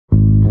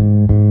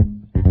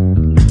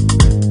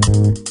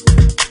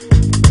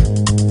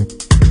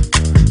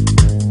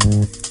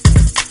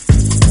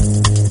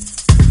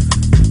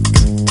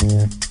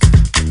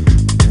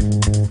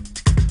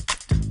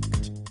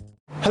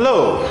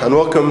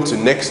welcome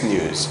to Next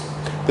News.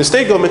 The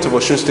state government of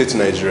Osun State,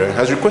 Nigeria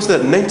has requested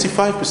that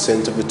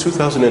 95% of the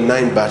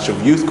 2009 batch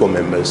of Youth Corps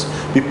members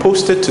be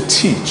posted to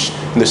teach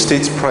in the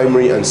state's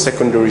primary and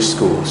secondary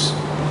schools.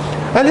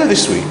 Earlier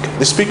this week,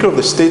 the Speaker of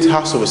the State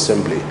House of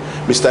Assembly,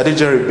 Mr.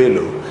 Adejare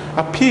Bello,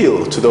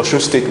 appealed to the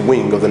Osun State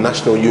wing of the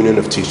National Union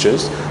of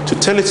Teachers to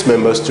tell its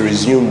members to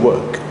resume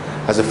work,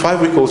 as a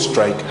 5-week-old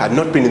strike had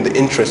not been in the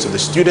interest of the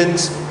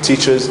students,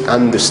 teachers,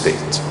 and the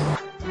state.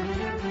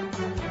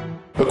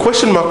 A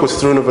question mark was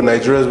thrown over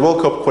Nigeria's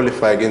World Cup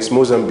qualifier against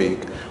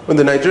Mozambique when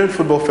the Nigerian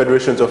Football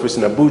Federation's office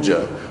in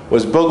Abuja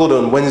was burgled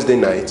on Wednesday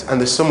night and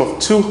the sum of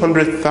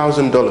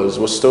 $200,000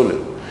 was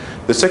stolen.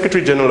 The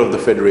Secretary General of the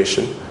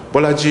Federation,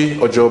 Bolaji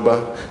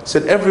Ojoba,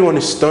 said everyone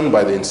is stunned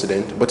by the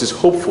incident but is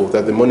hopeful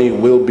that the money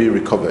will be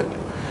recovered.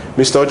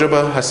 Mr.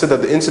 Ojoba has said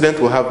that the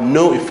incident will have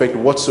no effect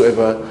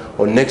whatsoever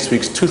on next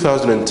week's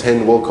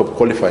 2010 World Cup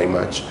qualifying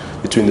match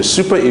between the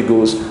Super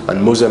Eagles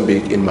and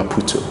Mozambique in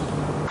Maputo.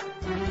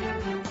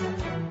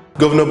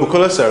 Governor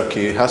Bukola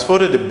Saraki has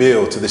forwarded a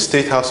bill to the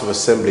State House of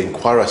Assembly in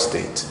Kwara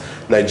State,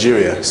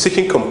 Nigeria,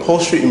 seeking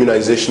compulsory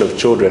immunization of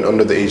children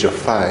under the age of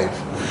 5.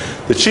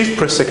 The Chief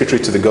Press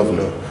Secretary to the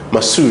Governor,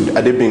 Masood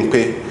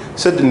Adebimpe,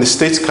 said in the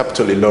state's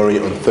capital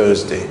Ilorin on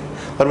Thursday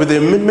that with the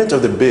amendment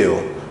of the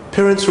bill,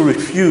 parents who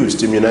refuse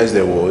to immunize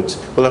their wards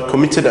will have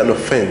committed an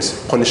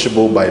offense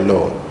punishable by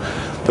law.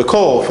 The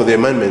call for the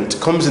amendment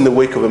comes in the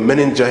wake of a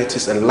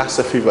meningitis and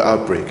Lassa fever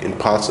outbreak in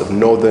parts of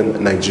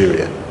northern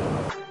Nigeria.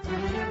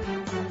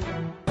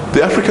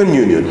 The African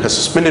Union has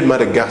suspended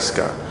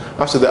Madagascar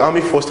after the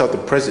army forced out the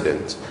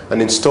president and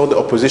installed the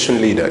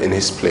opposition leader in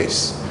his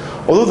place.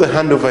 Although the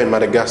handover in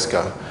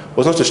Madagascar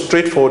was not a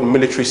straightforward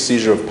military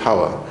seizure of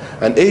power,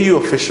 an AU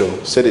official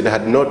said it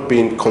had not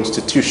been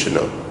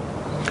constitutional.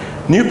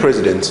 New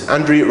President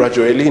Andry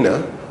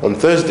Rajoelina on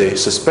Thursday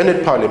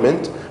suspended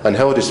Parliament and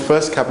held his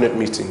first cabinet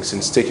meeting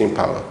since taking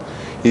power.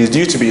 He is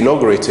due to be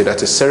inaugurated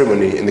at a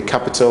ceremony in the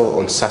capital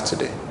on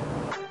Saturday.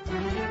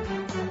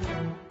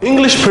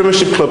 English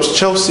Premiership clubs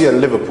Chelsea and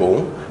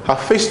Liverpool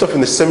have faced off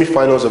in the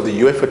semi-finals of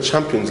the UEFA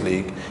Champions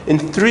League in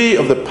 3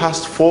 of the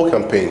past 4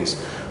 campaigns,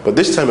 but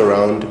this time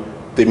around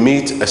they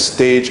meet a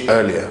stage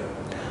earlier.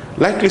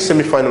 Likely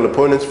semi-final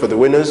opponents for the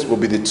winners will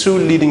be the 2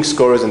 leading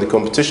scorers in the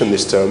competition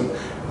this term,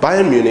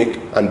 Bayern Munich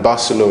and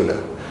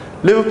Barcelona.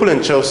 Liverpool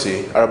and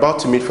Chelsea are about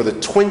to meet for the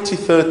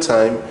 23rd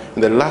time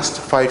in the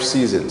last 5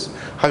 seasons,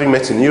 having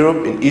met in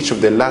Europe in each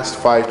of their last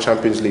 5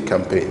 Champions League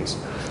campaigns.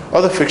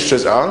 Other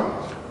fixtures are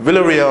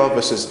Villarreal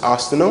versus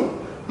Arsenal,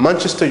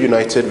 Manchester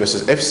United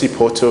versus FC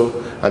Porto,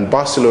 and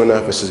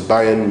Barcelona versus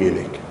Bayern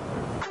Munich.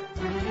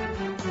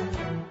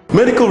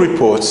 Medical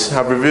reports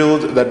have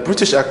revealed that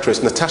British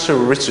actress Natasha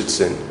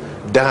Richardson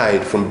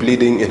died from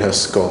bleeding in her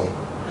skull.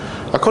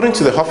 According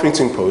to the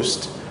Huffington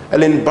Post,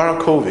 Ellen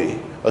Barakovi,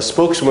 a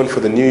spokeswoman for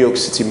the New York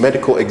City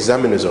Medical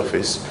Examiner's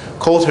Office,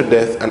 called her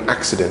death an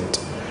accident,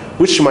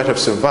 which she might have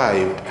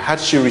survived had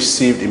she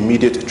received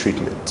immediate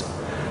treatment.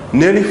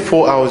 Nearly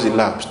 4 hours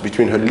elapsed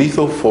between her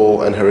lethal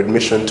fall and her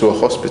admission to a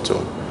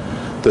hospital.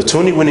 The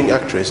Tony-winning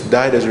actress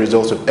died as a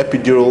result of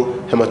epidural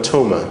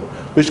hematoma,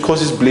 which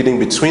causes bleeding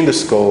between the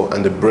skull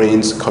and the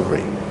brain's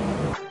covering.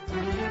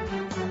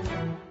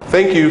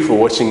 Thank you for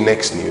watching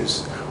Next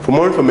News. For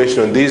more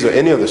information on these or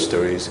any other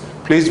stories,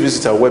 please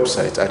visit our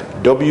website at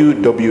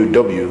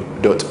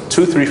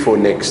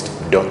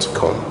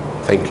www.234next.com.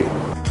 Thank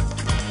you.